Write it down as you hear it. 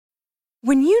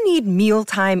When you need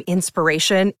mealtime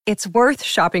inspiration, it's worth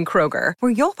shopping Kroger,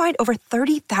 where you'll find over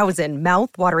 30,000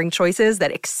 mouth-watering choices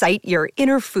that excite your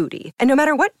inner foodie. And no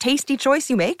matter what tasty choice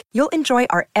you make, you'll enjoy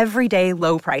our everyday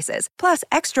low prices, plus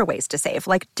extra ways to save,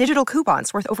 like digital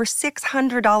coupons worth over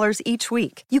 $600 each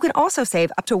week. You can also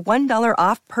save up to $1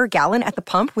 off per gallon at the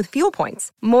pump with fuel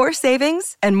points. More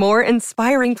savings and more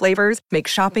inspiring flavors make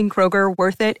shopping Kroger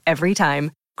worth it every time.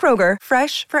 Kroger,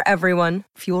 fresh for everyone.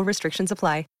 Fuel restrictions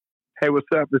apply. Hey, what's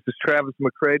up? This is Travis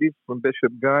McCready from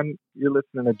Bishop Gunn. You're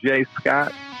listening to Jay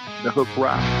Scott, The Hook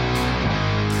Rock.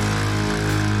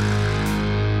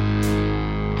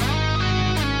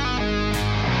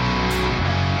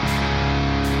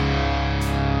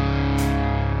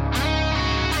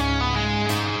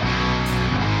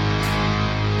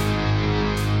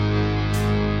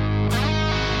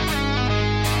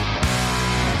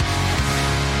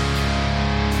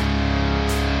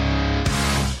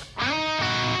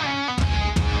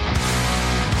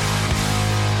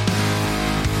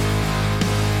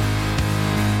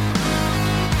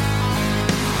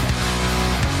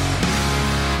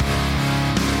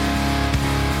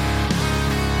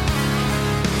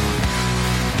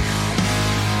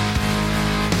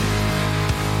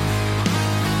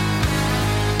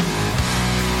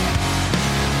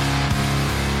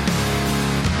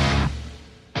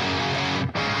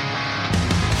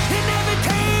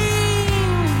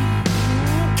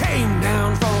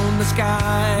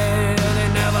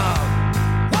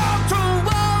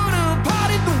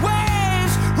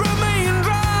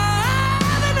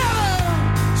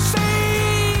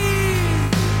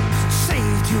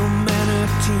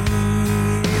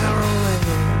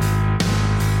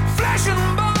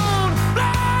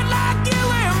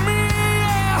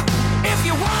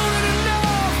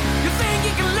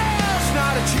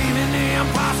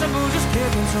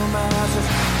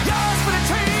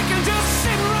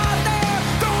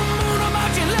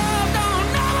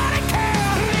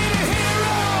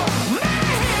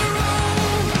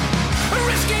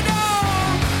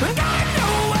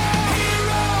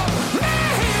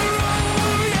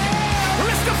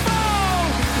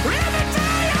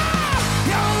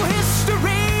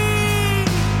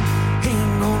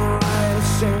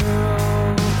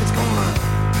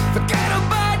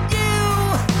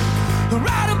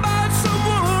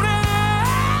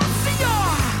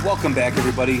 Welcome back,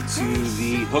 everybody, to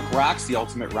the Hook Rocks, the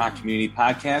Ultimate Rock Community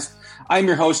Podcast. I'm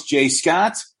your host, Jay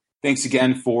Scott. Thanks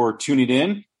again for tuning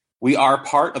in. We are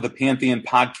part of the Pantheon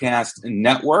Podcast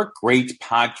Network, great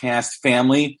podcast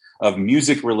family of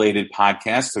music-related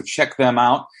podcasts. So check them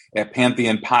out at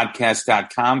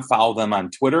pantheonpodcast.com. Follow them on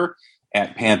Twitter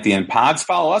at PantheonPods.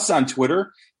 Follow us on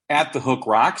Twitter at The Hook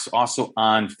Rocks, also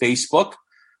on Facebook,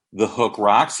 The Hook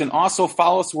Rocks, and also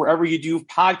follow us wherever you do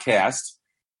podcasts,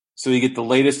 so you get the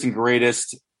latest and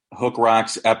greatest Hook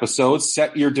Rocks episodes.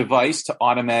 Set your device to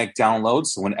automatic download,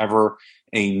 so whenever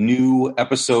a new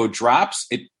episode drops,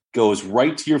 it goes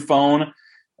right to your phone,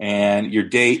 and your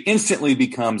day instantly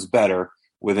becomes better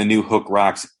with a new Hook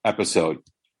Rocks episode.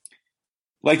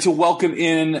 I'd like to welcome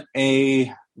in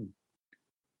a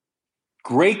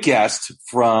great guest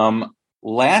from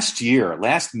last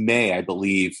May, I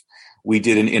believe. We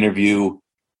did an interview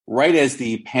right as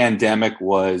the pandemic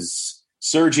was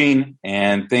surging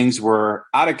and things were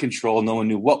out of control. No one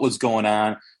knew what was going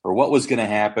on or what was going to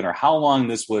happen or how long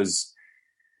this was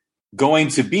going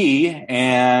to be.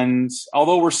 And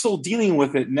although we're still dealing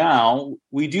with it now,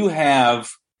 we do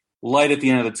have light at the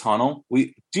end of the tunnel.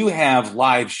 We do have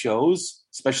live shows,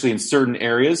 especially in certain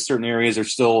areas. Certain areas are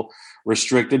still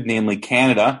restricted, namely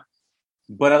Canada.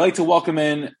 But I'd like to welcome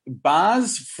in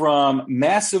Boz from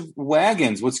Massive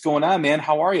Wagons. What's going on, man?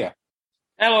 How are you?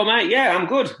 Hello, mate. Yeah, I'm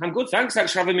good. Thanks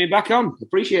for having me back on.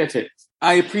 Appreciate it.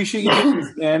 I appreciate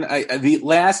you, man. The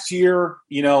last year,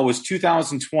 was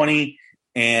 2020,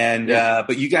 and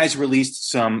but you guys released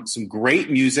some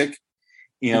great music,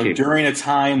 during a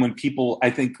time when people, I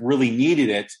think, really needed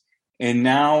it. And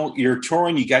now you're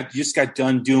touring. You just got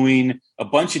done doing a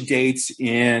bunch of dates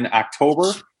in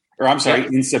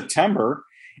in September,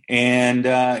 and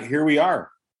here we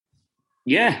are.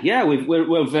 Yeah. We've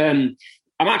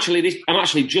I'm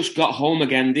actually just got home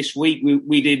again this week.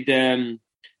 We did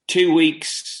 2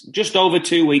 weeks, just over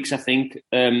 2 weeks, I think,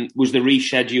 was the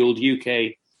rescheduled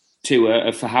UK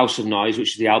tour for House of Noise,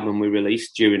 which is the album we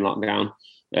released during lockdown.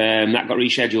 That got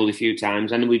rescheduled a few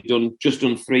times, and we've just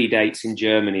done 3 dates in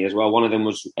Germany as well. One of them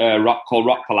was called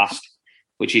Rock Palast,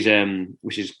 which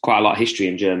is quite a lot of history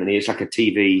in Germany. It's like a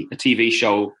TV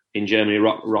show in Germany,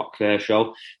 rock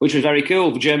show, which was very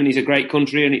cool. Germany's a great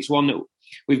country, and it's one that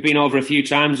we've been over a few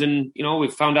times, and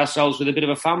we've found ourselves with a bit of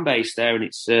a fan base there, and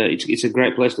it's a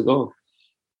great place to go.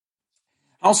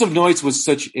 House of Noise was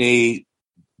such a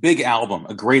big album,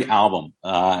 a great album.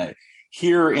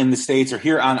 Here in the States or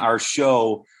here on our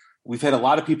show, we've had a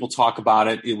lot of people talk about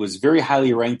it. It was very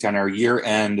highly ranked on our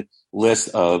year-end list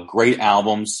of great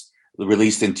albums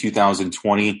released in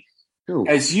 2020. Ooh.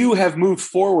 As you have moved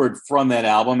forward from that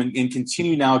album and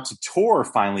continue now to tour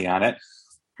finally on it,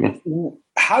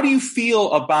 how do you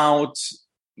feel about,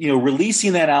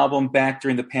 releasing that album back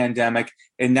during the pandemic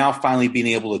and now finally being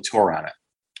able to tour on it?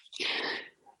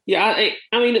 Yeah,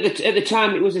 I mean, at the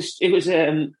time, it was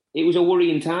a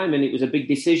worrying time, and it was a big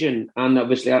decision. And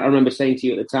obviously, I remember saying to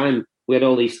you at the time, we had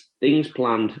all these things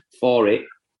planned for it,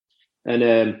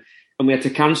 and we had to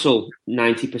cancel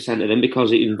 90% of them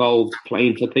because it involved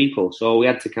playing for people. So we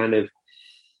had to kind of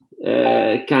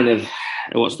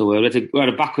what's the word? We had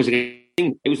a backwards again.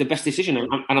 It was the best decision,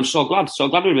 and I'm so glad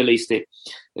we released it.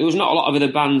 There was not a lot of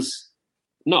other bands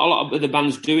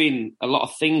doing a lot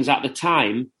of things at the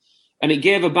time. And it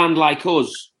gave a band like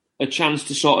us a chance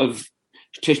to sort of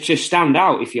to stand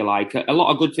out, if you like. A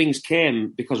lot of good things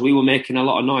came because we were making a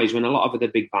lot of noise when a lot of other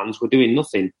big bands were doing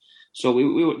nothing. So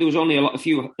there was only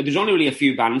really a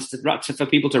few bands for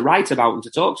people to write about and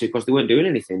to talk to because they weren't doing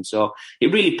anything. So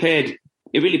it really paid.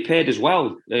 It really paid as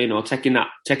well, taking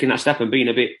that step and being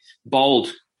a bit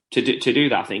bold to do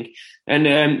that, I think. And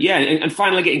and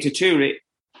finally getting to tour it.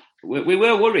 We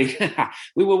were worried.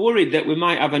 We were worried that we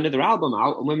might have another album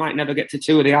out and we might never get to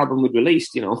tour the album we'd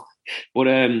released, But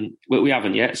we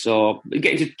haven't yet. So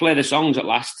getting to play the songs at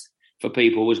last for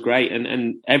people was great,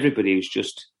 and everybody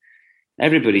just a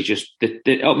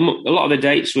lot of the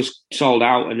dates was sold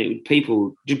out, and it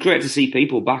was great to see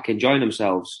people back enjoying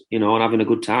themselves, and having a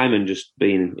good time and just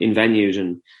being in venues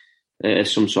and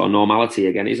some sort of normality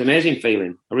again. It's an amazing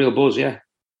feeling, a real buzz, yeah.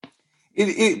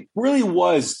 It really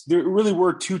was. There really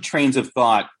were two trains of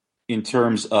thought in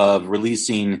terms of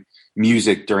releasing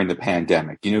music during the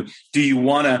pandemic. Do you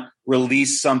want to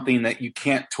release something that you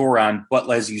can't tour on,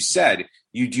 but as you said,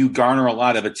 you do garner a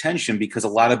lot of attention because a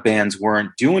lot of bands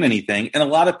weren't doing anything and a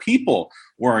lot of people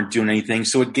weren't doing anything.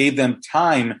 So it gave them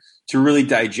time to really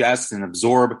digest and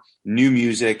absorb new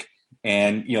music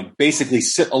and, basically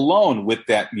sit alone with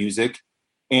that music.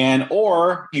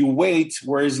 Or you wait,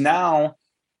 whereas now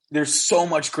there's so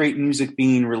much great music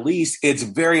being released. It's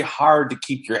very hard to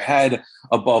keep your head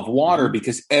above water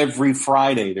because every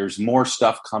Friday there's more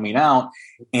stuff coming out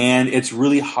and it's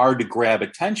really hard to grab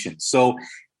attention. So,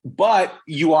 but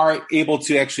you are able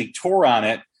to actually tour on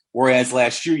it, whereas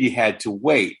last year you had to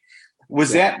wait.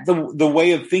 Was that the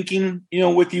way of thinking,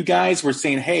 with you guys? We're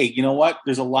saying, hey, you know what?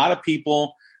 There's a lot of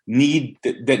people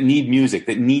that need music,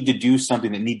 that need to do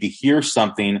something, that need to hear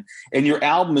something. And your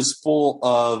album is full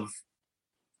of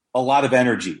a lot of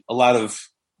energy,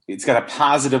 it's got a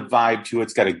positive vibe to it.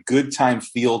 It's got a good time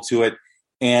feel to it.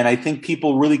 And I think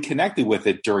people really connected with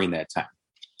it during that time.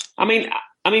 I mean,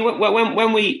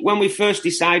 when we first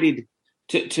decided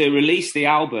to release the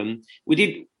album, we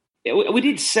did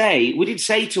say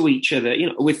to each other,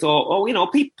 we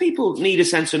thought, people need a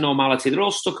sense of normality. They're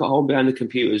all stuck at home behind the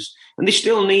computers and they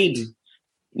still need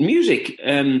music.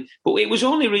 But it was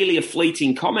only really a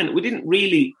fleeting comment. We didn't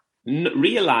really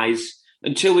realize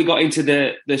until we got into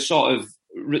the sort of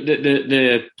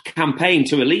the campaign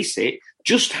to release it,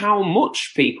 just how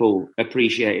much people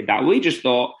appreciated that. We just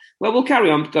thought, well, we'll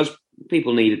carry on because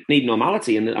people need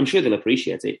normality, and I'm sure they'll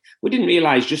appreciate it. We didn't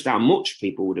realise just how much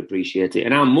people would appreciate it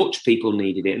and how much people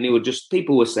needed it. And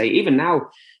people would say, even now,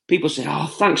 people say, "Oh,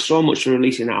 thanks so much for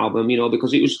releasing that album,"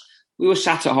 because we were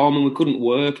sat at home and we couldn't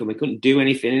work and we couldn't do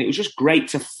anything, and it was just great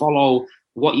to follow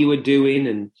what you were doing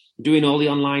and doing all the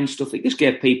online stuff. It just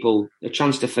gave people a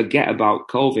chance to forget about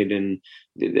COVID. And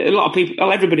a lot of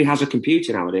people, everybody has a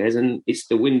computer nowadays, and it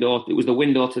was the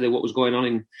window to what was going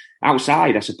on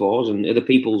outside, I suppose, and other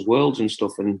people's worlds and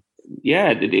stuff. And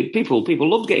people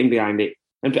loved getting behind it.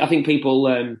 And I think people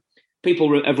are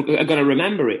going to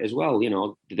remember it as well,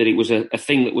 that it was a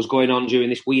thing that was going on during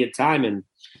this weird time, and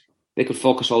they could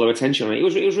focus all their attention on it.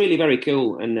 It was really very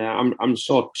cool. And I'm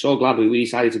so glad we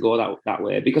decided to go that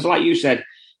way, because like you said,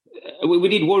 we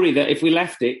did worry that if we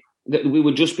left it, that we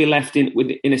would just be left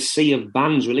in a sea of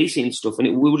bands releasing stuff,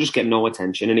 and we would just get no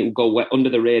attention, and it would go under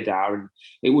the radar, and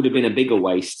it would have been a bigger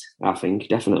waste, I think,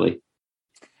 definitely.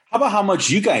 How about how much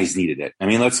you guys needed it? I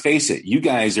mean, let's face it, you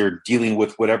guys are dealing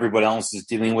with what everybody else is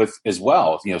dealing with as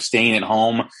well. Staying at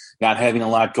home, not having a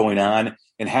lot going on,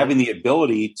 and having the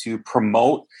ability to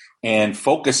promote and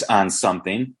focus on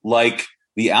something like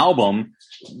the album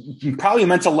probably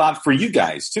meant a lot for you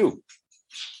guys too.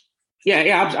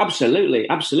 Yeah, absolutely.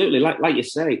 Like you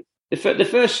say, the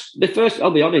first.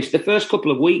 I'll be honest. The first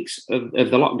couple of weeks of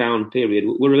the lockdown period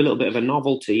were a little bit of a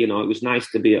novelty. You know, it was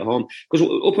nice to be at home because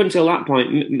up until that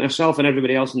point, myself and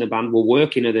everybody else in the band were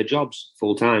working at their jobs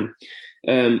full time.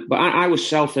 But I was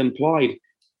self-employed,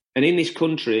 and in this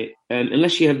country,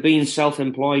 unless you have been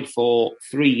self-employed for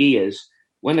 3 years,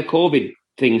 when the COVID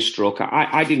thing struck,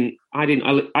 I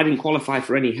didn't qualify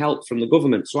for any help from the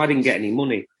government, so I didn't get any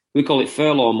money. We call it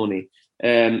furlough money.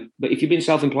 But if you've been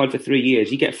self-employed for 3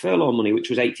 years, you get furlough money, which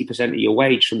was 80% of your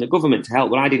wage from the government to help.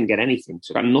 Well, I didn't get anything,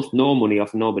 so I got no money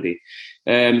off nobody.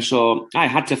 So I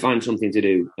had to find something to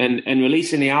do. And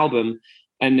releasing the album,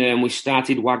 and we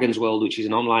started Wagons World, which is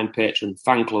an online patron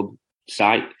fan club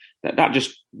site.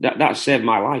 That saved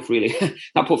my life, really.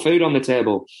 That put food on the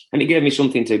table, and it gave me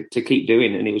something to keep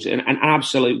doing. And it was an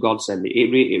absolute godsend.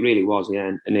 It really was,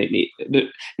 yeah. And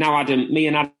now me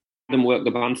and Adam work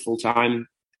the band full time.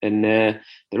 And the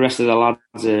rest of the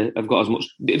lads have got as much.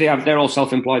 They're all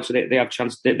self-employed, so they have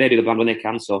chance. They do the band when they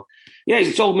can. So yeah,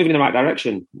 it's all moving in the right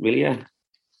direction, really. Yeah.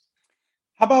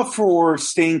 How about for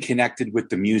staying connected with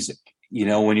the music? You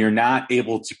know, when you're not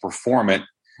able to perform it,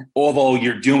 although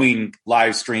you're doing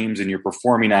live streams and you're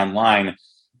performing online,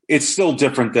 it's still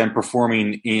different than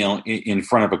performing, you know, in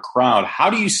front of a crowd.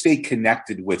 How do you stay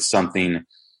connected with something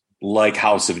like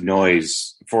House of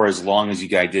Noise for as long as you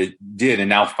guys did, and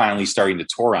now finally starting to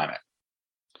tour on it?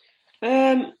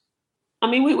 I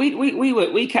mean,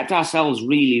 we kept ourselves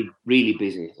really, really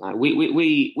busy. Like we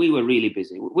were really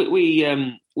busy.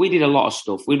 We did a lot of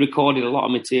stuff. We recorded a lot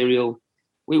of material.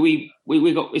 We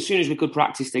got, as soon as we could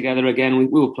practice together again, we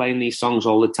were playing these songs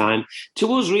all the time.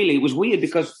 To us, really, it was weird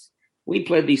because we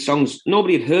played these songs.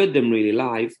 Nobody had heard them really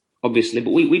live, obviously,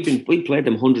 but we played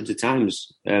them hundreds of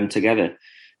times together.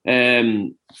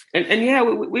 And yeah,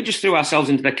 we just threw ourselves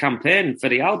into the campaign for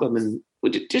the album, and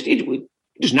we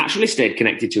just naturally stayed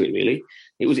connected to it. Really,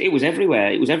 it was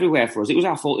everywhere. It was everywhere for us. It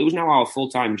was now our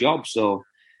full-time job, so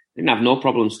I didn't have no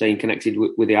problem staying connected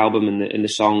with the album and the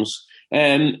songs.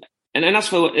 And as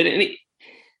for it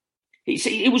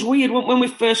was weird when we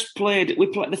first played. We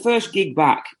played the first gig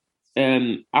back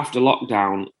after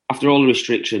lockdown, after all the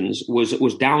restrictions, was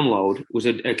Download. Was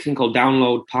a thing called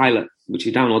Download Pilot, which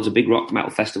is Download's a big rock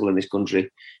metal festival in this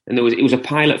country, and it was a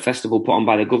pilot festival put on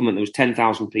by the government. There was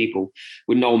 10,000 people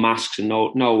with no masks and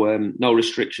no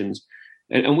restrictions,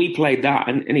 and we played that,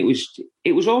 and it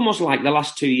was almost like the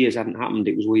last 2 years hadn't happened.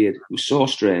 It was weird. It was so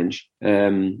strange.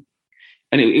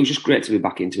 And it was just great to be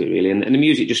back into it, really. And the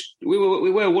music we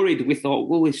were worried. We thought,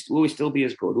 will we still be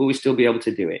as good? Will we still be able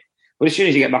to do it? But as soon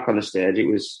as you get back on the stage, it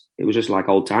was just like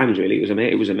old times, really.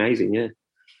 It was amazing, yeah.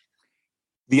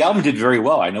 The album did very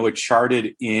well. I know it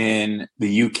charted in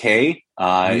the UK,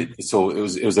 so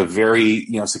it was a very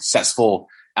successful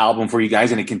album for you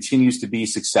guys, and it continues to be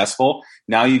successful.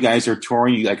 Now you guys are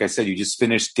touring. Like I said, you just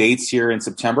finished dates here in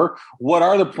September. What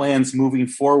are the plans moving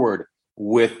forward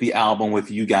with the album,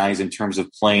 with you guys, in terms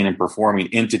of playing and performing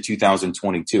into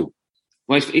 2022?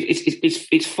 Well,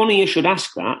 it's funny you should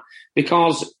ask that,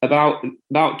 because about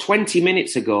 20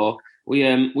 minutes ago we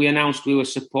announced we were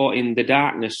supporting The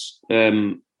Darkness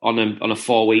on their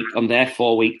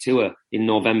 4-week tour in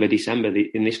November, December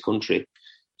in this country.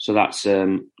 So that's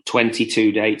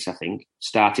 22 dates, I think,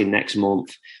 starting next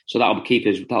month. So that'll keep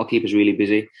us really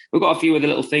busy. We've got a few other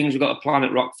little things. We've got a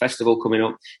Planet Rock Festival coming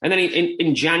up, and then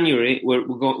in January we're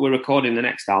recording the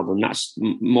next album. That's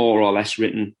more or less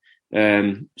written.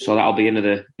 So that'll be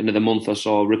another month or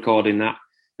so recording that,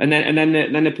 and then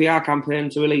the PR campaign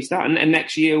to release that. And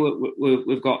next year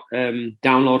we've got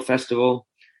Download Festival,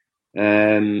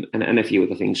 and a few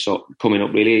other things coming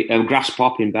up. Really, Grass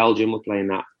Pop in Belgium, we're playing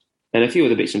that. And a few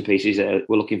other bits and pieces that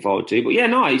we're looking forward to. But yeah,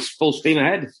 no, it's full steam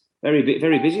ahead. Very,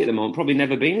 very busy at the moment. Probably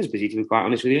never been as busy, to be quite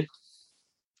honest with you.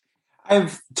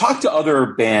 I've talked to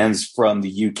other bands from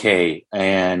the UK,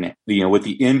 and with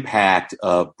the impact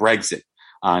of Brexit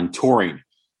on touring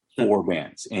for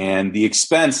bands and the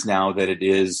expense now that it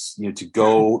is to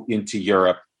go into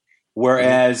Europe.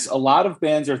 Whereas a lot of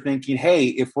bands are thinking, hey,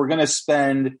 if we're going to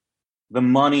spend the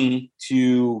money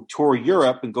to tour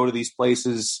Europe and go to these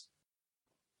places,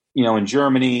 in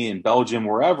Germany and Belgium,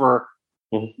 wherever,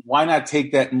 why not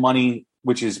take that money,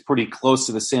 which is pretty close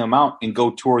to the same amount, and go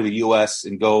tour the U.S.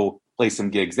 and go play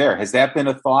some gigs there? Has that been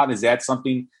a thought? Is that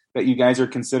something that you guys are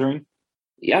considering?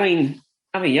 Yeah, I mean,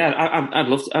 yeah, I'd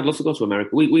love to go to America.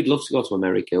 We'd love to go to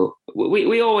America.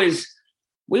 We always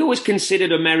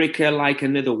considered America like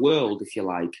another world, if you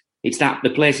like. It's that the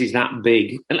place is that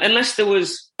big, and unless there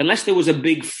was a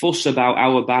big fuss about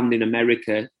our band in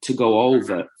America to go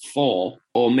over for,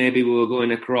 or maybe we were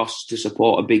going across to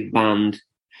support a big band.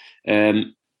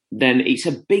 then it's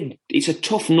a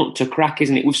tough nut to crack,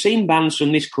 isn't it? We've seen bands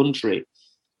from this country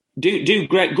do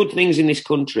great, good things in this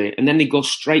country, and then they go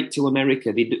straight to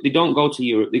America. They don't go to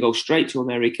Europe; they go straight to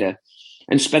America,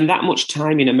 and spend that much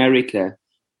time in America.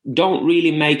 Don't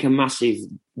really make a massive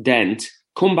dent.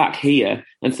 Come back here,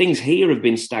 and things here have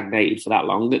been stagnated for that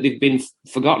long that they've been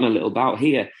forgotten a little about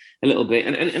here a little bit.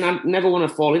 And I never want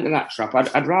to fall into that trap.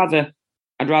 I'd rather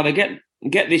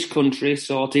get this country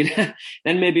sorted,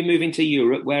 then maybe move into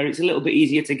Europe where it's a little bit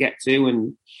easier to get to,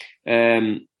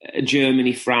 and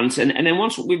Germany, France, and then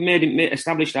once we've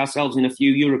established ourselves in a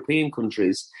few European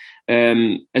countries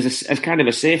as kind of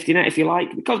a safety net, if you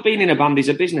like, because being in a band is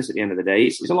a business at the end of the day.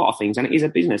 It's a lot of things, and it is a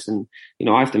business, and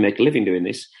I have to make a living doing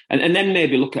this, and then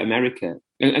maybe look at America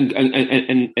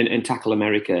and tackle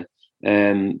America.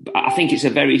 I think it's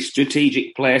a very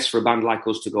strategic place for a band like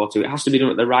us to go to. It has to be done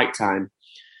at the right time.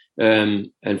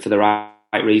 And for the right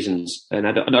reasons, and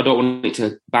I don't want it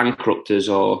to bankrupt us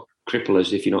or cripple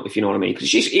us, if you know what I mean.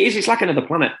 Because it's like another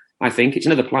planet. I think it's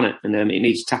another planet, and it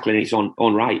needs tackling in its own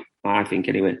right. I think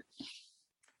anyway.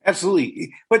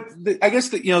 Absolutely, but I guess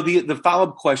the follow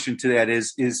up question to that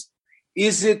is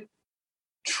it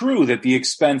true that the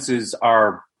expenses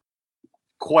are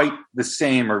quite the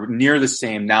same or near the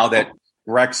same now that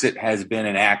Brexit has been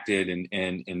enacted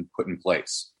and put in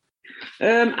place?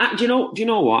 Do you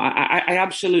know what? I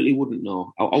absolutely wouldn't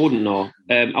know. I wouldn't know.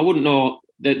 I wouldn't know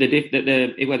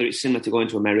the whether it's similar to going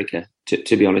to America.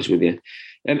 To be honest with you,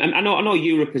 and I know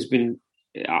Europe has been.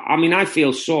 I mean, I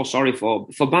feel so sorry for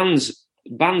bands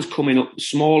coming up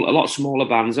a lot smaller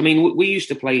bands. I mean, we used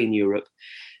to play in Europe,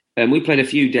 and we played a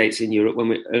few dates in Europe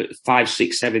when 5,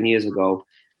 6, 7 years ago.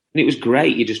 And it was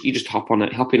great. You just hop in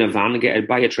a van and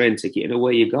buy a train ticket, and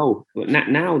away you go. But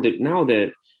now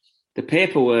the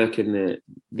paperwork and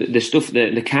the stuff,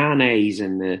 the carnets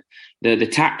and the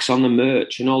tax on the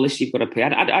merch and all this you've got to pay.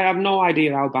 I have no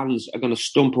idea how bands are going to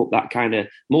stump up that kind of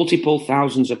multiple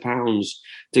thousands of pounds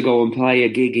to go and play a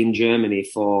gig in Germany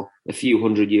for a few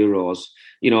 €100,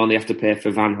 and they have to pay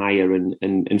for van hire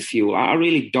and fuel. I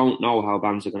really don't know how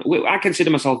bands are going to. I consider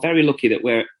myself very lucky that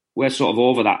we're sort of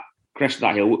over that crest of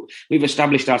that hill. We've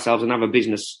established ourselves and have a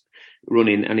business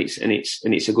running, and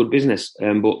it's a good business.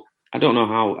 But I don't know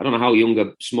how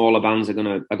younger, smaller bands are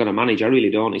gonna manage. I really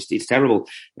don't. It's terrible.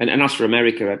 And as for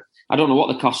America, I don't know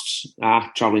what the costs are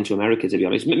traveling to America. To be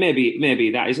honest,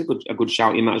 maybe that is a good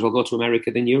shout. You might as well go to America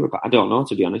than Europe. I don't know,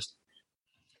 to be honest.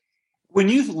 When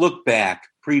you look back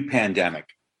pre-pandemic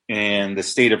and the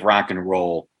state of rock and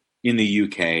roll in the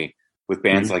UK with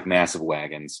bands like Massive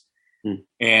Wagons,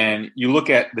 and you look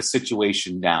at the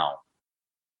situation now,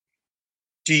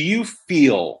 do you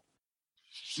feel?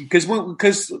 Because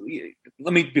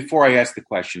let me, before I ask the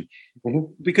question,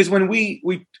 because when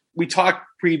we talked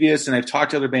previous, and I've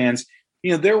talked to other bands,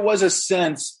 there was a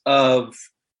sense of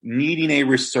needing a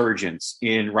resurgence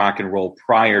in rock and roll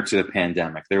prior to the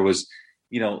pandemic. There was,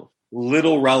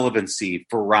 little relevancy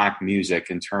for rock music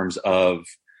in terms of,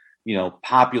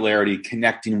 popularity,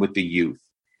 connecting with the youth.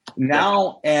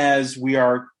 Now, as we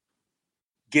are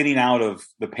getting out of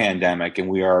the pandemic and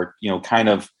we are, kind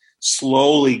of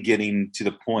slowly getting to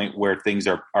the point where things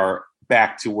are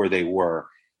back to where they were,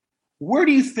 where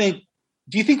do you think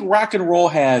rock and roll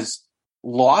has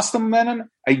lost the momentum?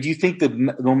 Do you think the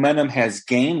momentum has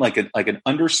gained like an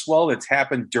underswell that's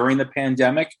happened during the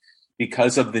pandemic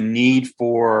because of the need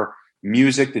for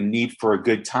music, the need for a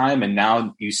good time, and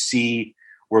now you see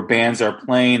where bands are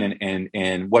playing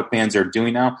and what bands are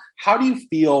doing now? How do you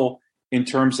feel in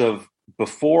terms of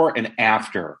before and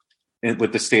after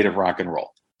with the state of rock and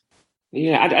roll?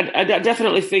 Yeah, I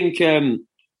definitely think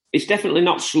it's definitely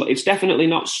not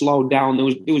slowed down.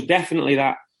 There was definitely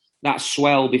that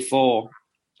swell before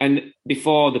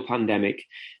the pandemic,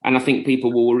 and I think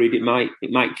people were worried it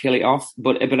might kill it off.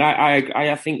 But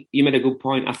I think you made a good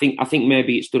point. I think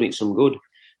maybe it's done it some good.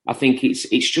 I think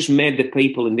it's just made the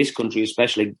people in this country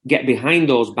especially get behind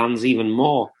those bands even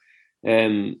more.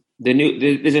 There's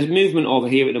a movement over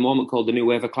here at the moment called the New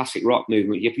Wave of Classic Rock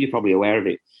movement. You're probably aware of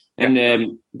it. And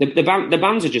the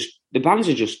bands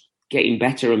are just getting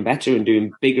better and better and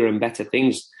doing bigger and better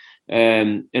things.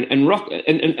 And rock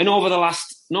and over the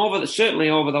last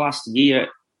year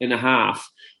and a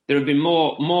half, there have been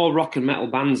more rock and metal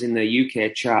bands in the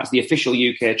UK charts, the official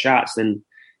UK charts, than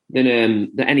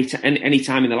any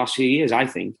time in the last few years, I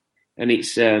think. And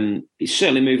it's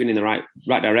certainly moving in the right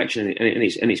direction, and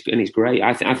it's great.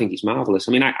 I think it's marvelous.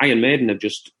 I mean, Iron Maiden have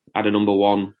just had a number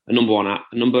one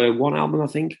album, I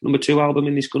think, number 2 album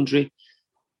in this country.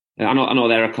 I know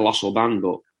they're a colossal band,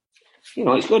 but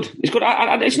it's good. It's good.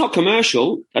 It's not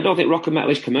commercial. I don't think rock and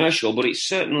metal is commercial, but it's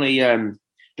certainly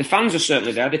the fans are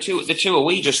certainly there. The tour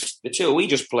we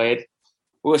just played,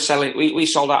 we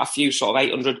sold out a few sort of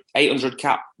 800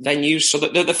 cap venues, so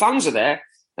that the fans are there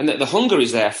and the hunger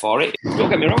is there for it. Don't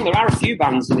get me wrong, there are a few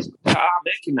bands that are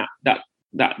making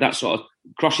that sort of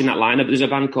crossing that line. There's a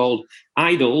band called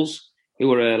Idols,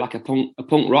 who are like a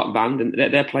punk rock band, and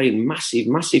they're playing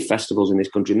massive festivals in this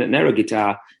country, and they're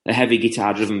a heavy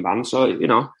guitar driven band. So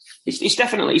it's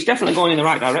definitely going in the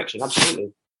right direction.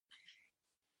 Absolutely.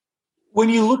 When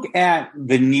you look at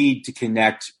the need to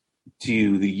connect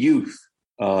to the youth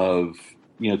of,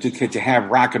 to have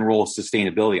rock and roll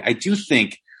sustainability, I do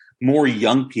think more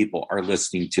young people are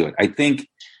listening to it. I think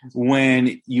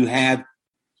when you have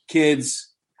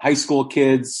kids, high school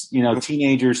kids,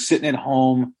 teenagers sitting at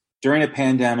home during a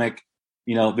pandemic,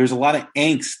 there's a lot of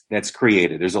angst that's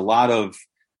created. There's a lot of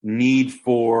need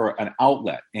for an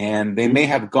outlet. And they may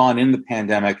have gone in the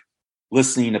pandemic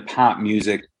listening to pop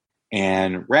music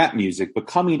and rap music, but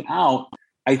coming out,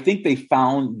 I think they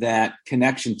found that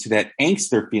connection to that angst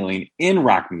they're feeling in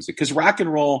rock music, because rock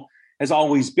and roll has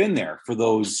always been there for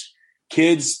those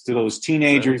kids, to those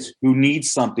teenagers who need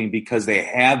something because they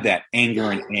have that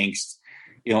anger and angst,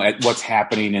 at what's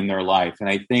happening in their life. And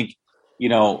I think,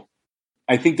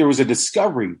 there was a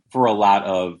discovery for a lot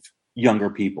of younger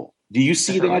people. Do you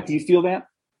see that? Do you feel that?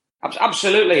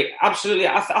 Absolutely. I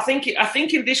think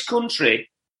in this country,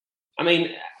 I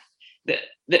mean,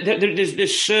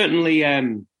 there's certainly, I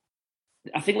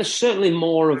think there's certainly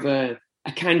more of a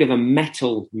kind of a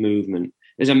metal movement.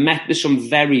 There's some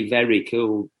very, very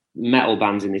cool metal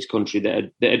bands in this country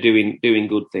that are doing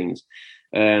good things.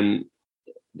 And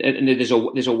there's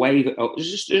a wave.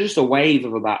 There's just a wave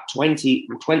of about 20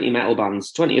 metal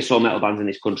bands, 20 or so metal bands in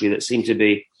this country that seem to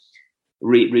be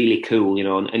really cool,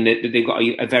 and they've got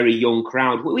a very young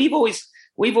crowd. We've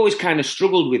always kind of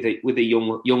struggled with it, with a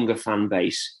younger fan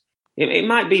base. It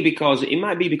might be because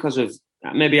of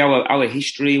maybe our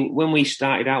history. When we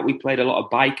started out, we played a lot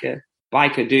of biker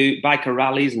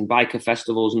rallies and biker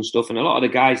festivals and stuff, and a lot of the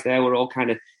guys there were all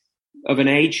kind of an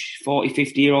age, 40,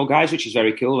 50-year-old guys, which is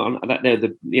very cool.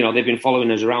 They've been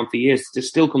following us around for years to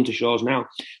still come to shows now.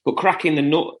 But cracking that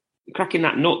nut,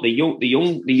 the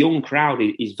young crowd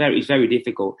is very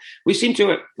difficult. We seem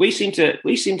to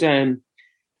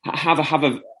have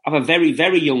a very,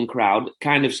 very young crowd,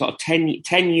 kind of sort of 10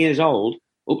 years old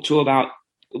up to about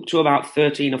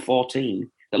 13 or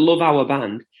 14 that love our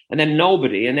band, and then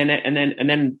nobody, and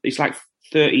then it's like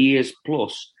 30 years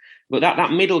plus. But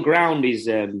that middle ground is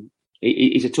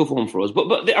a tough one for us.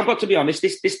 But I've got to be honest,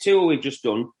 this tour we've just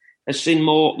done has seen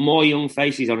more young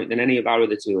faces on it than any of our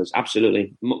other tours.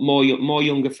 Absolutely, more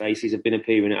younger faces have been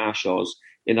appearing at our shows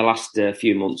in the last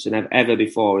few months than ever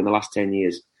before in the last 10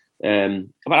 years. But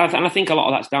I think a lot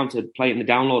of that's down to playing the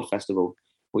Download Festival,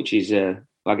 which is a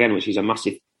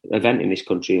massive event in this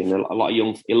country, and a lot of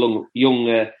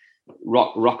young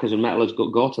rockers and metalers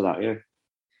go to that.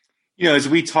 Yeah. As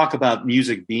we talk about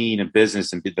music being a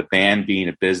business and the band being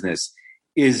a business,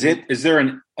 is there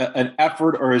an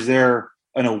effort, or is there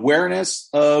an awareness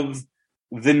of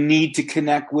the need to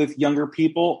connect with younger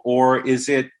people, or is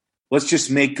it let's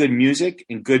just make good music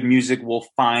and good music will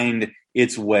find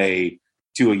its way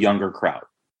to a younger crowd?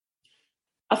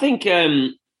 I think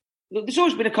there's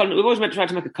always been we've always tried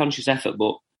to make a conscious effort,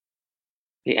 but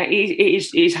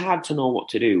it is hard to know what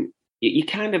to do. You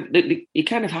kind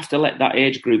of have to let that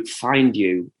age group find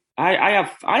you. I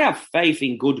have faith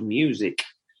in good music.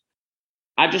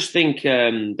 I just think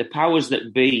the powers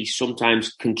that be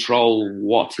sometimes control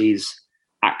what is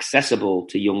accessible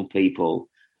to young people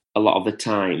a lot of the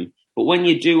time. But when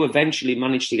you do eventually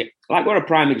manage to get, like, we're a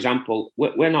prime example.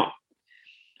 We're not,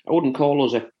 I wouldn't call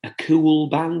us a cool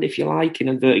band, if you like, in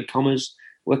inverted commas.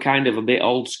 We're kind of a bit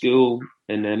old school,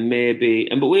 and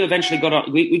but we eventually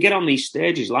we get on these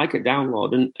stages like at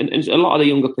Download, and a lot of the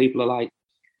younger people are like,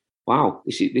 wow,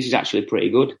 this is actually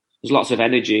pretty good. There's lots of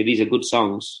energy. These are good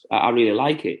songs. I really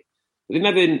like it. But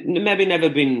they've maybe never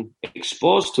been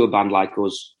exposed to a band like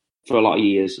us for a lot of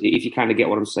years. If you kind of get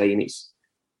what I'm saying, it's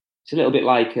a little bit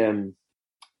like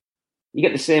you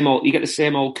get the same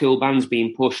old cool bands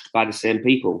being pushed by the same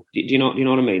people. Do you know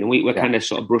what I mean? And we're kind of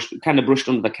sort of brushed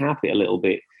under the carpet a little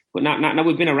bit. But now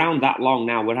we've been around that long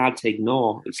now. We're hard to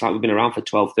ignore. It's like we've been around for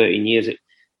 12, 13 years.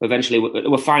 Eventually,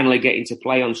 we're finally getting to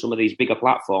play on some of these bigger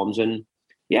platforms, and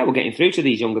yeah, we're getting through to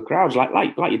these younger crowds,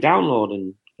 like your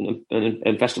Download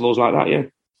and festivals like that. Yeah.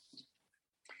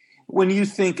 When you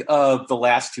think of the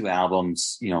last two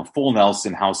albums, Full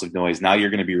Nelson, House of Noise, now you're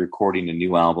going to be recording a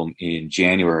new album in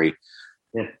January.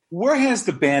 Yeah. Where has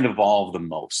the band evolved the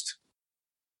most?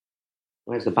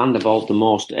 Where's the band evolved the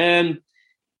most?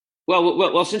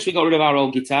 Well, since we got rid of our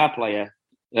old guitar player,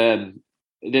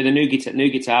 the new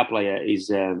guitar player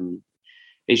is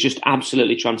just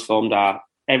absolutely transformed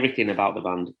everything about the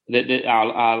band.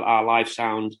 Our live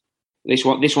sound. This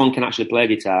one can actually play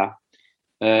guitar.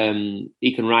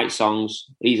 He can write songs.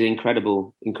 He's an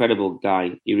incredible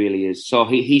guy. He really is. So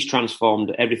he's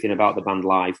transformed everything about the band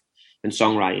live and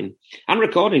songwriting and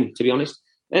recording, to be honest.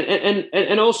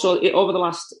 And also over the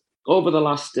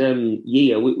last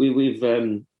year, we've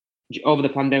over the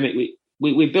pandemic,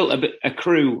 we built a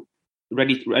crew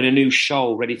ready and a new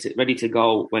show ready to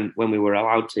go when we were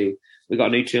allowed to. We got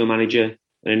a new tour manager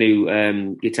and a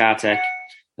new guitar tech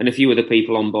and a few other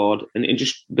people on board, and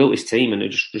just built this team. And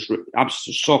I'm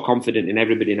so confident in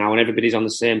everybody now, and everybody's on the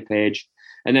same page,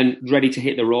 and then ready to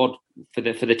hit the road for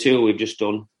the tour we've just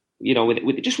done. You know, with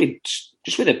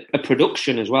a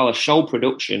production as well, a show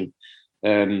production.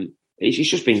 It's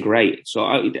just been great. So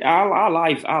our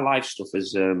live stuff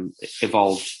has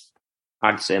evolved,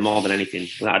 I'd say, more than anything,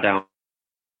 without a doubt.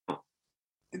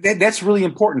 That's really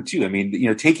important too. I mean, you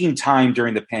know, taking time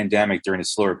during the pandemic, during a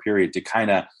slower period, to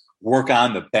kind of work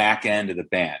on the back end of the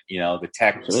band, you know, the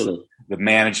tech, the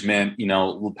management, you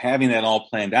know, having that all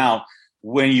planned out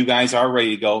when you guys are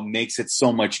ready to go makes it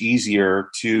so much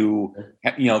easier to,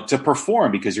 you know, to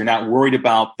perform, because you're not worried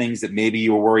about things that maybe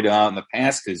you were worried about in the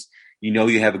past, because you know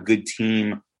you have a good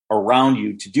team around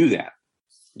you to do that.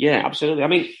 Yeah, absolutely. I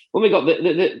mean, when we got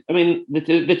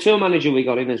the tour manager we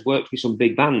got in has worked with some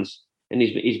big bands, and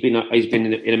he's been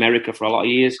in America for a lot of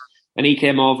years. And he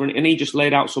came over and he just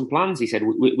laid out some plans. He said,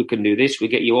 "We can do this. We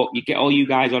get you get all you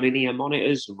guys on in-ear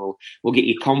monitors, and we'll get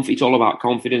you confident. It's all about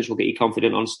confidence. We'll get you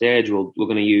confident on stage. We're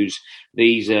going to use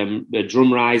these the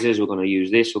drum risers. We're going to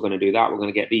use this. We're going to do that. We're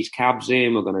going to get these cabs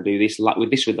in. We're going to do this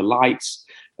with the lights.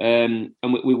 And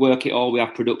we work it all. We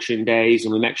have production days,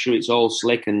 and we make sure it's all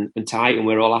slick and tight, and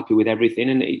we're all happy with everything.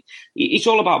 And it's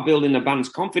all about building the band's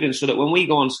confidence, so that when we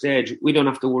go on stage, we don't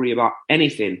have to worry about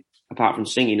anything apart from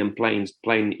singing and playing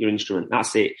your instrument.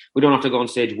 That's it. We don't have to go on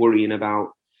stage worrying about,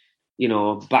 you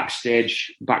know,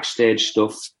 backstage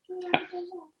stuff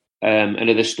and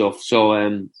other stuff. So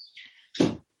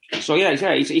yeah,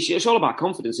 it's all about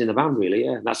confidence in the band, really.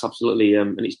 Yeah, that's absolutely,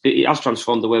 and it has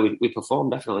transformed the way we perform,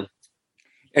 definitely.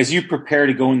 As you prepare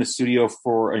to go in the studio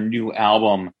for a new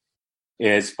album,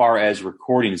 as far as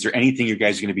recording, is there anything you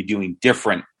guys are going to be doing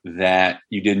different that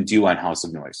you didn't do on House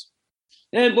of Noise?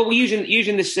 Well, we're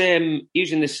using the same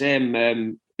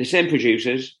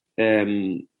producers,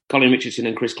 Colin Richardson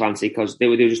and Chris Clancy, because they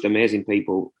were just amazing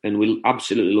people, and we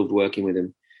absolutely loved working with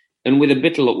them. And with a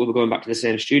bit of luck, we were going back to the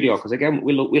same studio, because again,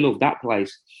 we love that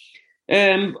place.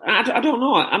 I don't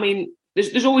know. I mean,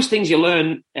 there's always things you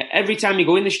learn every time you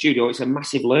go in the studio. It's a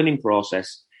massive learning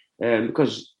process,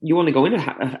 because you only go in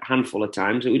a handful of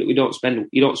times. You don't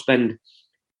spend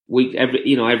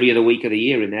every other week of the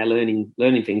year in there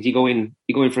learning things. You go in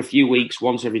for a few weeks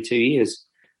once every 2 years.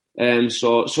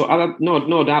 So I have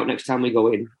no doubt next time we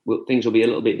go in, things will be a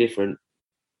little bit different.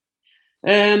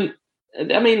 I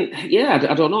mean, yeah,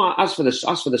 I don't know. As for the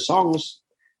songs,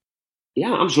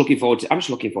 yeah, I'm just looking forward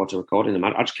to recording them.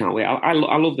 I just can't wait. I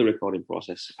love the recording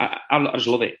process. I just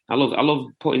love it. I love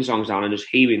putting songs down and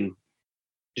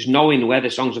just knowing where the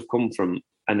songs have come from,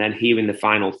 and then hearing the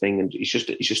final thing. And it's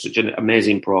just such an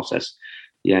amazing process.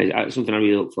 Yeah, it's something I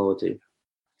really look forward to.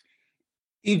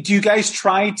 Do you guys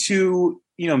try to,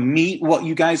 you know, meet what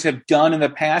you guys have done in the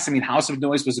past? I mean, House of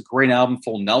Noise was a great album.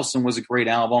 Full Nelson was a great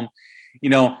album. You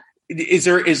know, is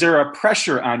there a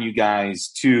pressure on you guys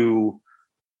to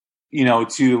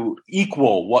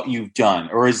equal what you've done?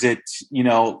 Or is it, you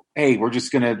know, hey, we're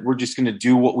just gonna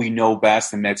do what we know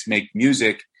best, and that's make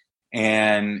music,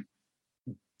 and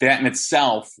that in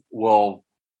itself will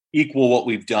equal what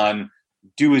we've done,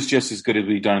 do is just as good as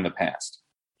we've done in the past?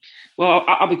 Well,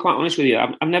 I'll be quite honest with you.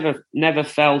 I've never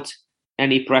felt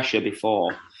any pressure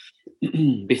before.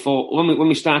 Before when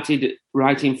we started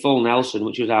writing Full Nelson,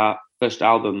 which was our first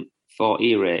album for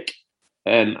Earache,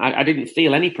 I didn't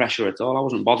feel any pressure at all. I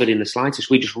wasn't bothered in the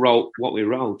slightest. We just wrote what we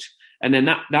wrote, and then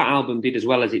that album did as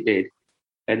well as it did.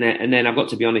 And then I've got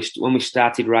to be honest, when we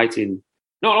started writing.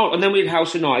 No, and then we did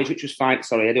House of Noise, which was fine.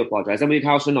 Sorry, I do apologise. Then we did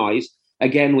House of Noise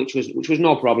again, which was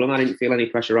no problem. I didn't feel any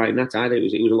pressure writing that either. It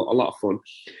was a lot of fun.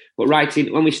 But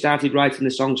when we started writing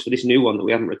the songs for this new one that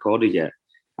we haven't recorded yet,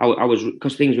 I was,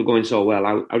 because things were going so well.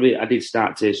 I did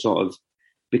start to sort of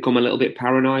become a little bit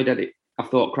paranoid at it. I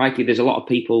thought, crikey, there's a lot of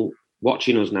people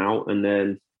watching us now,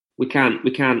 and we can't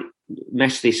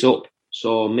mess this up.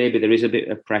 So maybe there is a bit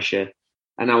of pressure.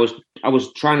 And I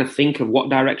was trying to think of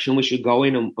what direction we should go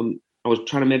in, and I was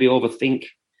trying to maybe overthink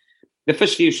the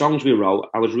first few songs we wrote,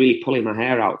 I was really pulling my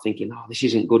hair out, thinking, "Oh, this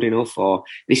isn't good enough," or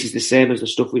 "This is the same as the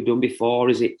stuff we've done before.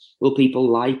 Will people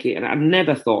like it?" And I'd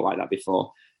never thought like that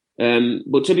before.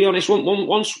 But to be honest,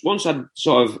 once I'd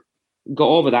sort of got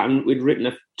over that, and we'd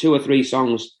written 2 or 3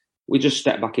 songs, we just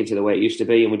stepped back into the way it used to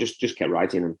be, and we just kept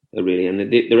writing them, really. And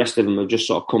the rest of them have just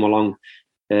sort of come along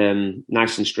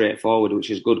nice and straightforward, which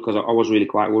is good, because I was really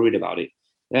quite worried about it.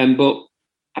 But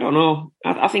I don't know.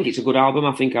 I think it's a good album.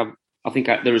 I think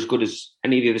they're as good as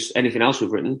anything else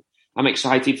we've written. I'm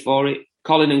excited for it.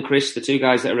 Colin and Chris, the 2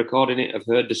 guys that are recording it, have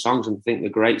heard the songs and think they're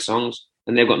great songs,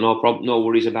 and they've got no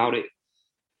worries about it.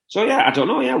 So yeah, I don't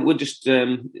know. Yeah, we'll just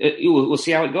we'll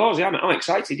see how it goes. Yeah, I'm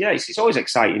excited. Yeah, it's always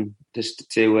exciting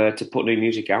to put new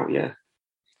music out. Yeah.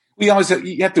 You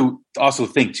have to also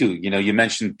think too. You know, you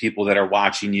mentioned people that are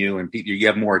watching you, and you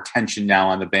have more attention now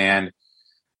on the band.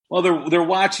 Well, they're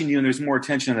watching you, and there's more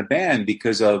attention on the band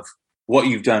because of what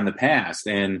you've done in the past.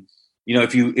 And you know,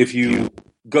 if you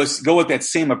go with that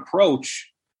same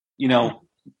approach, you know,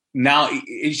 now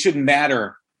it shouldn't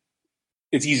matter.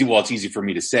 It's easy. Well, it's easy for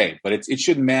me to say, but it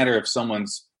shouldn't matter if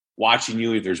someone's watching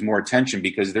you, if there's more attention,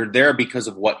 because they're there because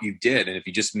of what you did. And if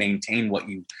you just maintain what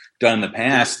you've done in the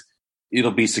past,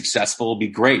 it'll be successful. It'll be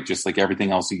great, just like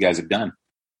everything else you guys have done.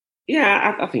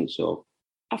 Yeah, I think so.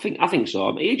 I think so.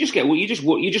 I mean, you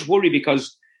just worry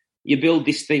because you build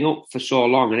this thing up for so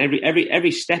long, and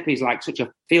every step is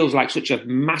feels like such a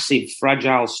massive,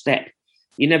 fragile step.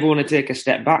 You never want to take a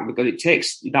step back because it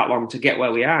takes that long to get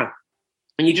where we are.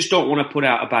 And you just don't want to put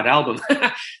out a bad album.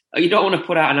 You don't want to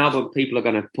put out an album people are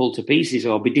going to pull to pieces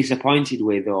or be disappointed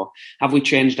with, or have we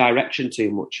changed direction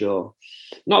too much? Or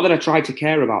not that I try to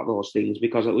care about those things,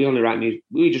 because we only write music.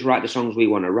 We just write the songs we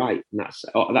want to write, and I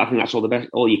think that's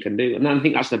all you can do. And I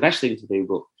think that's the best thing to do.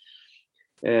 But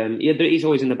yeah, there is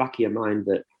always in the back of your mind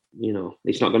that, you know,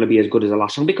 it's not going to be as good as the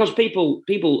last song, because people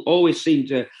always seem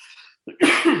to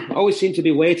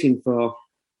be waiting for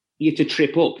you to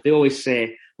trip up. They always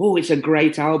say, "Oh, it's a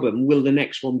great album. Will the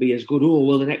next one be as good? Oh,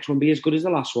 will the next one be as good as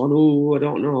the last one? Oh, I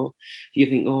don't know." You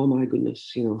think, "Oh my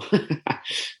goodness," you know.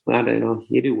 I don't know.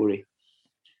 You do worry.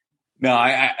 No,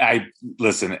 I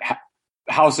listen.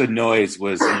 House of Noise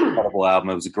was an incredible album.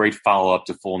 It was a great follow up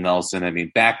to Full Nelson. I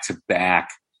mean, back to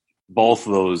back, both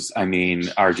of those, I mean,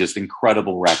 are just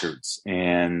incredible records.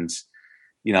 And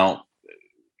you know,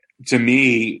 to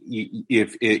me,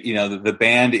 if it, you know, the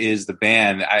band is the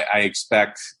band, I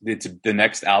expect the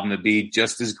next album to be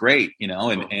just as great, you know,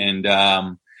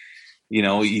 and you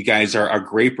know, you guys are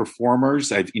great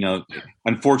performers.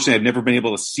 Unfortunately, I've never been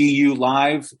able to see you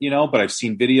live, you know, but I've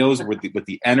seen videos with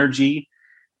the energy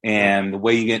and the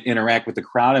way you interact with the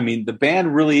crowd. I mean, the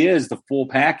band really is the full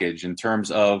package in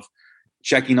terms of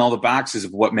checking all the boxes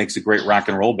of what makes a great rock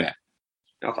and roll band.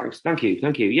 Oh, thanks. Thank you.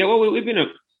 Yeah, well, we've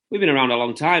been around a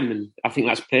long time, and I think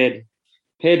that's paid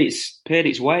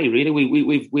its way. Really,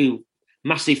 we've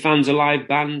massive fans of live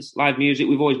bands, live music.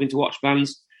 We've always been to watch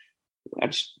bands.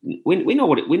 We know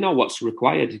what's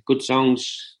required: good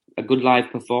songs, a good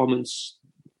live performance,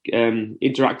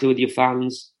 interacting with your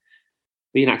fans,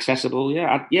 being accessible.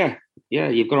 Yeah.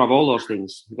 You've got to have all those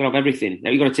things. You've got to have everything.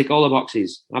 You've got to tick all the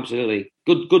boxes. Absolutely,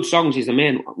 good songs is the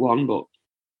main one, but.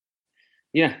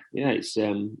 Yeah, it's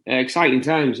exciting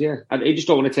times. Yeah, you just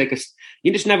don't want to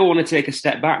you just never want to take a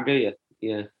step back, do you?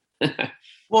 Yeah.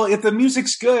 Well, if the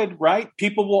music's good, right,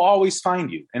 people will always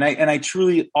find you, and I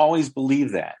truly always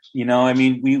believe that. You know, I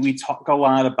mean, we talk a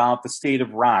lot about the state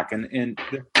of rock and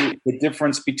the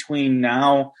difference between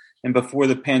now and before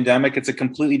the pandemic. It's a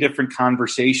completely different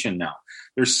conversation now.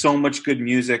 There's so much good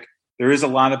music. There is a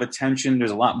lot of attention. There's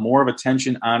a lot more of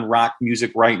attention on rock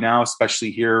music right now,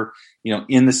 especially here, you know,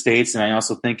 in the States. And I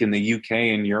also think in the UK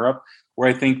and Europe, where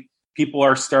I think people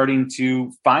are starting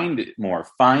to find it more,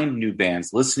 find new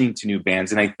bands, listening to new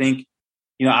bands. And I think,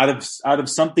 you know, out of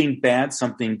something bad,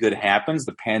 something good happens,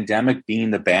 the pandemic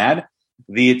being the bad,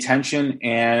 the attention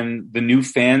and the new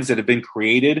fans that have been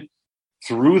created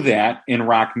through that in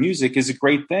rock music is a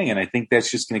great thing. And I think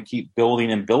that's just going to keep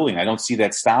building and building. I don't see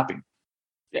that stopping.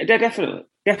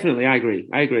 Definitely, I agree.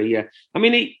 Yeah, I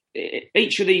mean,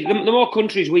 each of the more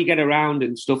countries we get around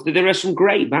and stuff, there are some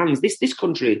great bands. This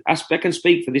country, I can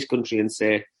speak for this country and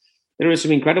say there are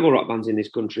some incredible rock bands in this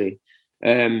country.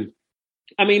 I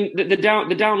mean, the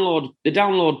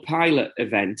download pilot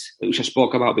event, which I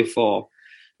spoke about before,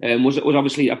 was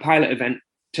obviously a pilot event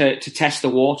to test the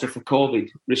water for COVID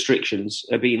restrictions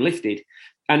being lifted,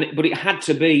 but it had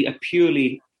to be a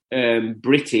purely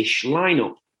British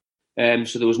lineup.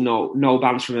 So there was no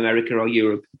bands from America or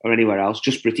Europe or anywhere else,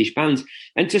 just British bands.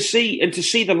 And to see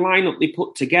the lineup they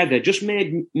put together just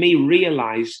made me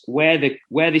realise where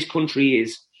this country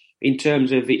is in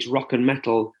terms of its rock and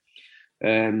metal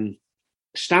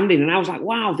standing. And I was like,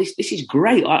 wow, this is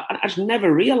great. I just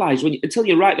never realised until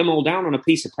you write them all down on a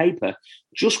piece of paper,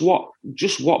 just what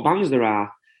bands there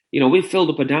are. You know, we've filled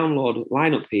up a download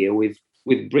lineup here with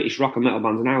British rock and metal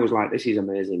bands, and I was like, this is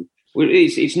amazing.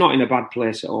 It's not in a bad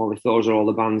place at all if those are all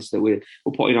the bands that we're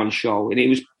putting on show, and it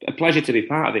was a pleasure to be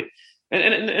part of it.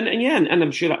 And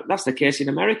I'm sure that's the case in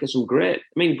America. Greta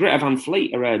Van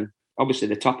Fleet are obviously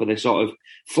the top of the sort of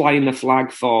flying the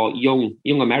flag for young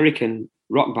American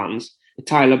rock bands.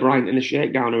 Tyler Bryant and the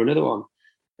Shakedown are another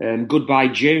one. Goodbye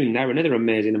June, they're another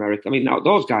amazing American. I mean,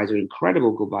 those guys are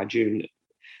incredible. Goodbye June.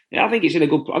 Yeah, I think it's in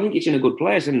a good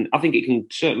place, and I think it can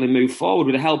certainly move forward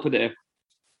with the help of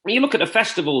when you look at the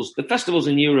festivals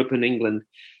in Europe and England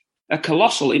are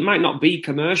colossal. It might not be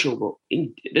commercial, but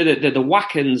the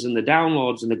Wagons and the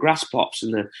Downloads and the Grass Pops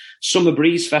and the Summer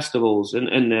Breeze festivals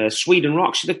and Sweden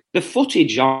Rocks, the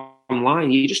footage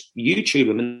online, you just YouTube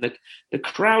them, and the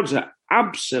crowds are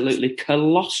absolutely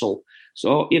colossal.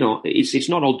 So, you know, it's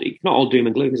not all doom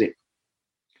and gloom, is it?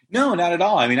 No, not at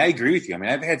all. I mean, I agree with you. I mean,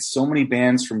 I've had so many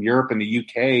bands from Europe and the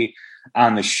UK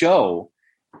on the show,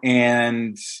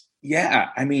 and yeah,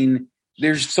 I mean,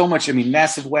 there's so much. I mean,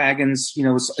 Massive Wagons, you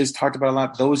know, is talked about a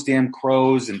lot. Those Damn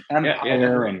Crows and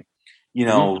Empire and, you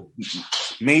know,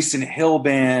 Mason Hill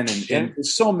Band and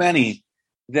there's so many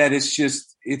that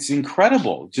it's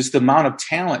incredible. Just the amount of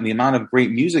talent and the amount of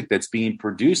great music that's being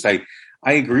produced. I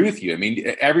agree with you. I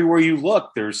mean, everywhere you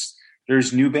look, there's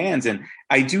new bands. And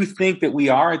I do think that we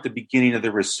are at the beginning of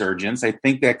the resurgence. I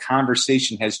think that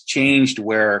conversation has changed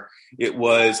where it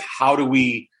was, how do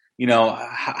we, you know,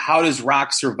 how does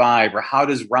rock survive, or how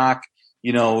does rock,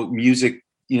 you know, music,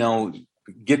 you know,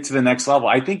 get to the next level?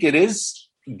 I think it is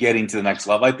getting to the next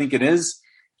level. I think it is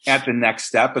at the next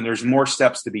step, and there's more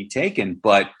steps to be taken.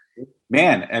 But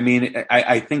man, I mean,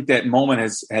 I think that moment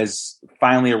has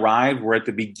finally arrived. We're at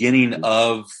the beginning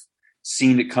of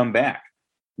seeing it come back.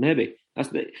 Maybe.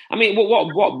 I mean,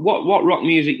 what rock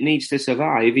music needs to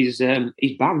survive is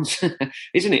bands,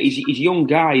 isn't it? Is young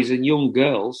guys and young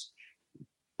girls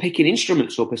picking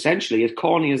instruments up, essentially. As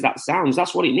corny as that sounds,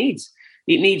 that's what it needs.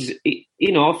 It needs,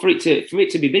 you know, for it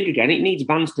to be big again, it needs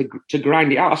bands to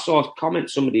grind it out. I saw a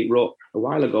comment somebody wrote a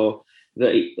while ago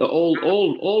that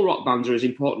all rock bands are as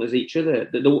important as each other.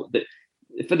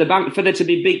 For there to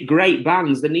be big, great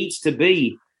bands, there needs to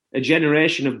be a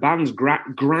generation of bands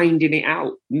grinding it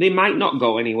out. They might not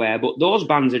go anywhere, but those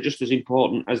bands are just as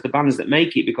important as the bands that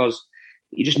make it, because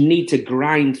you just need to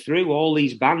grind through all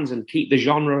these bands and keep the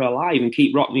genre alive and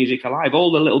keep rock music alive.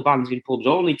 All the little bands in pubs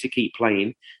all need to keep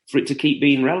playing for it to keep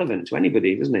being relevant to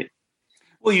anybody, doesn't it?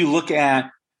 Well, you look at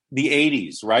the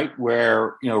 80s, right,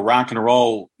 where, you know, rock and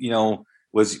roll, you know,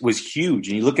 was huge.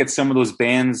 And you look at some of those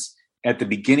bands at the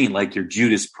beginning, like your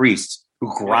Judas Priest,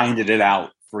 who grinded it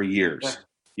out for years. Yeah.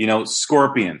 You know,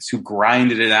 Scorpions, who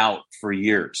grinded it out for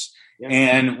years. Yeah.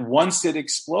 And once it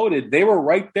exploded, they were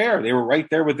right there. They were right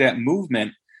there with that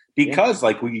movement because,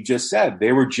 like what you just said,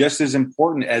 they were just as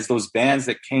important as those bands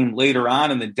that came later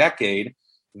on in the decade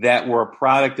that were a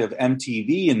product of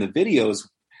MTV and the videos.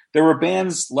 There were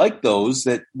bands like those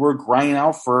that were grinding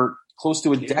out for close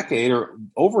to a decade or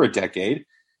over a decade,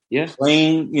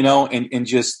 playing, you know, and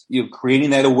just, you know,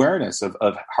 creating that awareness of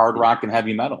hard rock and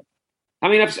heavy metal. I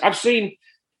mean, I've seen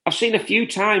a few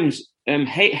times.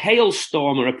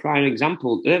 Hailstorm are a prime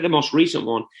example. They're the most recent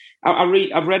one.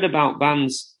 I've read about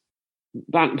bands.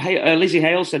 Lizzie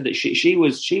Hale said that she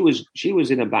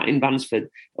was in bands for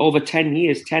over 10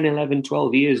 years, 10, 11,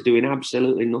 12 years, doing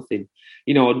absolutely nothing,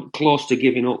 you know, close to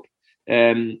giving up.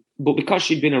 But because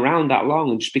she'd been around that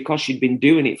long, and just because she'd been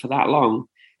doing it for that long,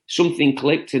 something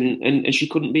clicked and she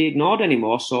couldn't be ignored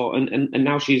anymore. So and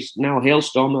now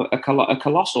Hailstorm, a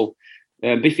colossal.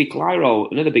 Biffy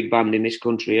Clyro, another big band in this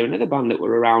country, or another band that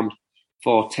were around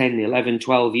for 10, 11,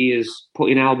 12 years,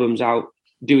 putting albums out,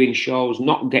 doing shows,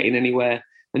 not getting anywhere,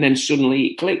 and then suddenly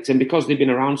it clicked. And because they've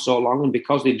been around so long, and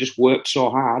because they just worked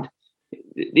so hard,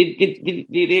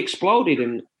 they exploded.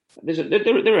 And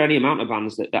there are any amount of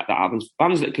bands that happens,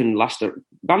 bands that can last,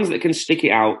 bands that can stick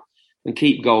it out and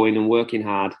keep going and working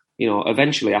hard. You know,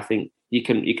 eventually, I think you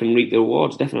can reap the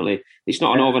rewards. Definitely, it's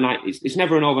not an overnight. It's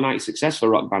never an overnight success for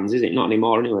rock bands, is it? Not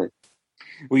anymore, anyway.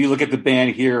 Well, you look at the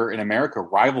band here in America,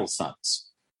 Rival Sons.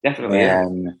 Definitely,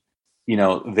 and you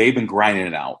know they've been grinding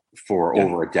it out for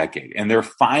over a decade, and they're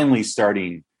finally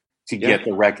starting to get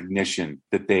the recognition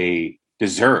that they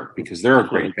deserve because they're a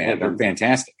great band. They're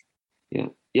fantastic.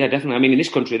 Yeah, definitely. I mean, in this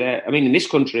country, they're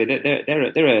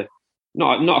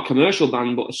not a commercial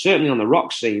band, but certainly on the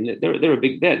rock scene, they're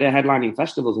headlining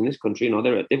festivals in this country. You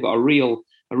know, they've got a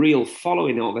real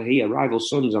following over here. Rival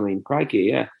Sons, I mean,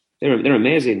 crikey, yeah, They're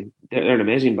amazing. They're an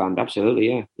amazing band.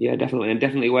 Absolutely, yeah, definitely, and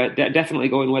definitely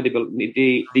going where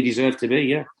they deserve to be.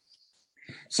 Yeah.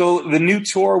 So the new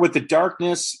tour with The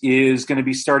Darkness is going to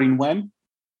be starting when?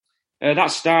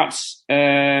 That starts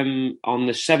on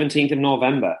the 17th of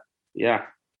November. Yeah.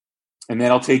 And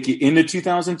that'll take you into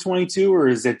 2022, or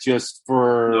is it just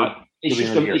for? No,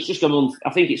 it's just a month. I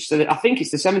think it's the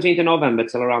 17th of November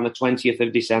till around the 20th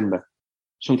of December,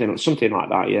 something like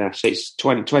that. Yeah. So it's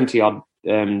 20 odd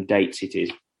dates. It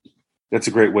is. That's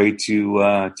a great way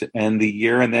to end the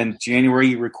year. And then January,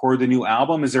 you record the new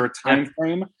album. Is there a time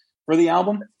frame for the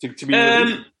album to be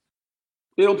released?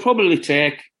 It'll probably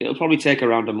take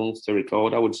around a month to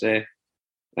record, I would say,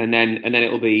 and then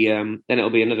it'll be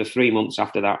another 3 months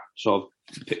after that, sort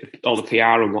of all the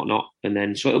PR and whatnot, and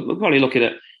then so we're probably looking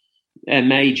at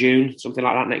May, June, something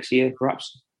like that next year,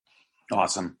 perhaps.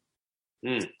 Awesome.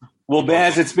 Well,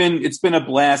 Baz, it's been a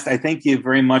blast. I thank you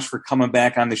very much for coming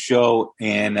back on the show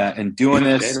and doing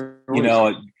this. You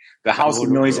know, the House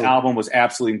of Noise album was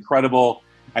absolutely incredible.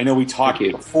 I know we talked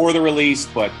before the release,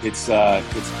 but it's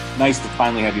nice to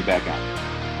finally have you back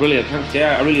on. Brilliant. Thanks.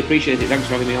 Yeah, I really appreciate it. Thanks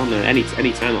for having me on there any time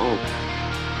at all.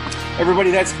 Everybody,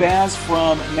 that's Baz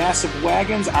from Massive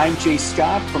Wagons. I'm Jay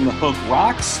Scott from The Hook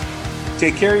Rocks.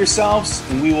 Take care of yourselves,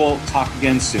 and we will talk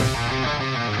again soon.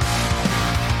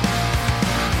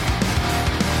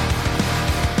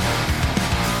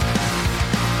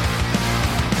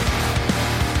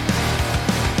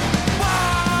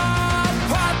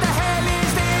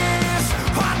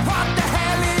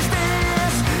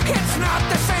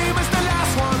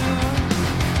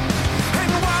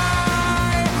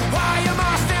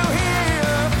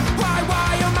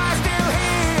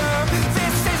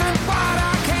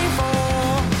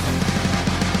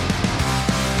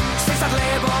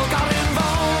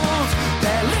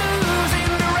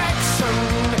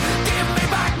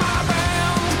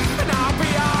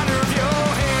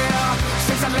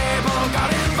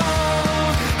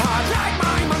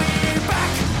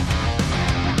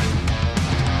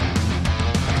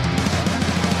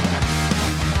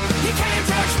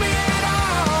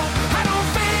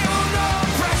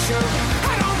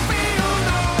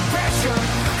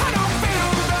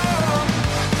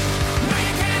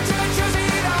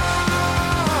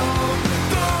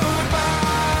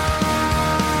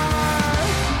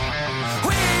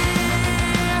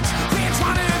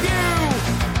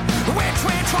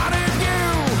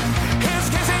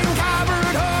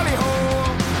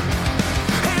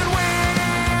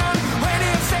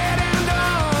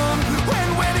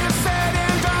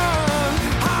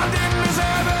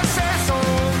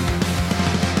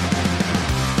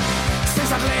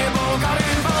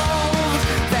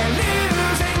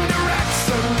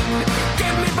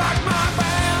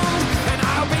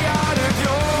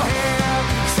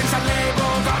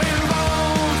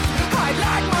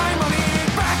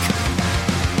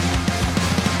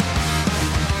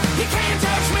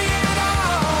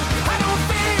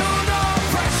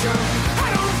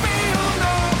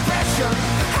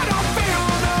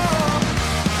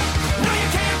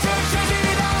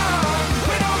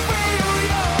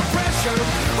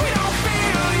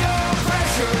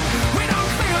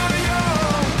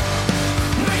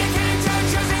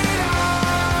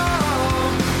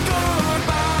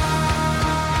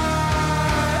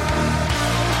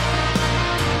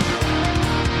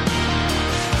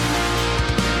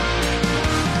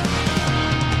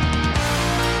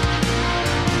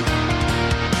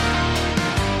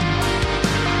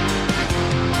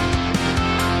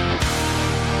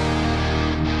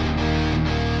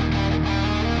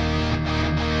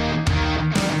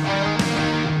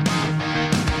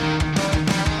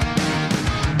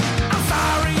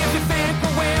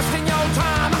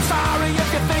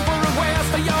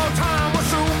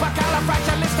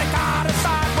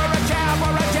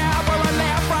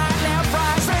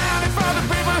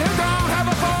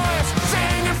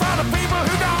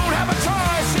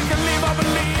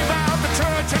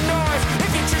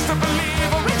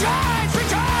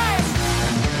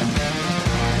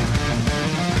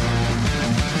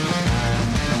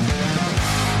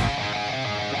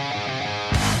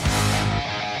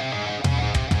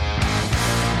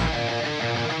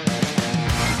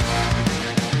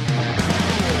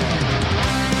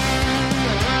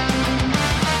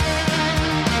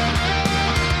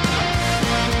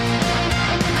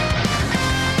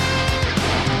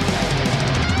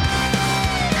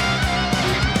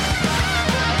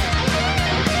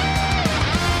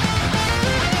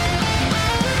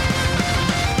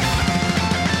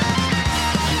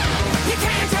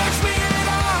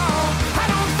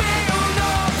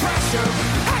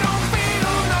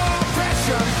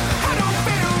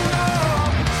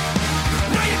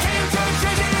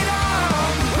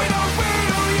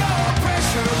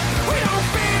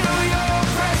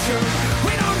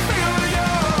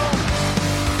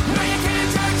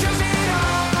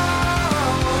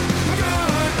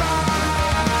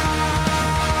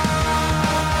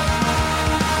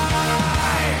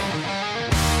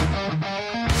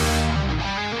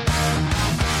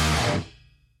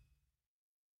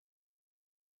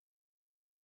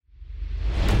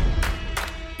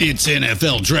 It's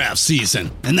NFL draft season,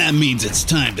 and that means it's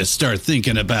time to start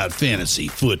thinking about fantasy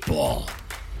football.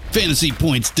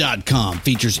 FantasyPoints.com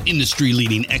features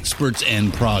industry-leading experts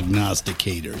and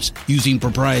prognosticators using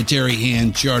proprietary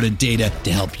hand-charted data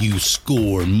to help you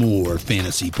score more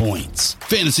fantasy points.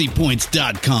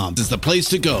 FantasyPoints.com is the place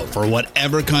to go for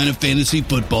whatever kind of fantasy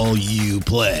football you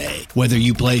play. Whether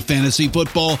you play fantasy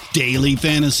football, daily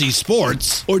fantasy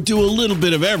sports, or do a little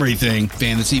bit of everything,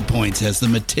 Fantasy Points has the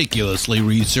meticulously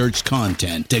researched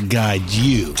content to guide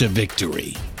you to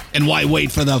victory. And why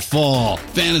wait for the fall?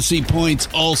 Fantasy Points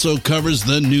also covers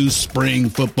the new spring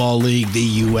football league,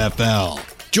 the UFL.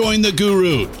 Join the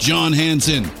guru, John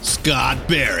Hansen, Scott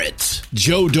Barrett,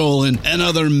 Joe Dolan, and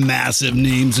other massive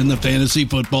names in the fantasy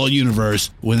football universe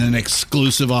with an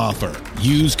exclusive offer.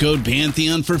 Use code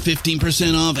Pantheon for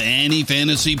 15% off any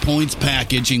Fantasy Points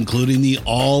package, including the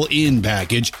all-in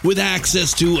package, with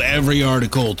access to every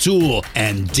article, tool,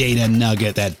 and data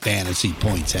nugget that Fantasy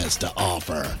Points has to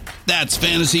offer. That's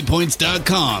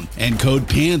FantasyPoints.com and code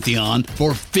Pantheon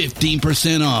for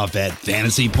 15% off at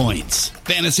Fantasy Points.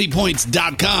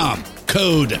 FantasyPoints.com,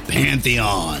 code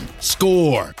Pantheon.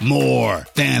 Score more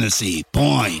fantasy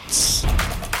points.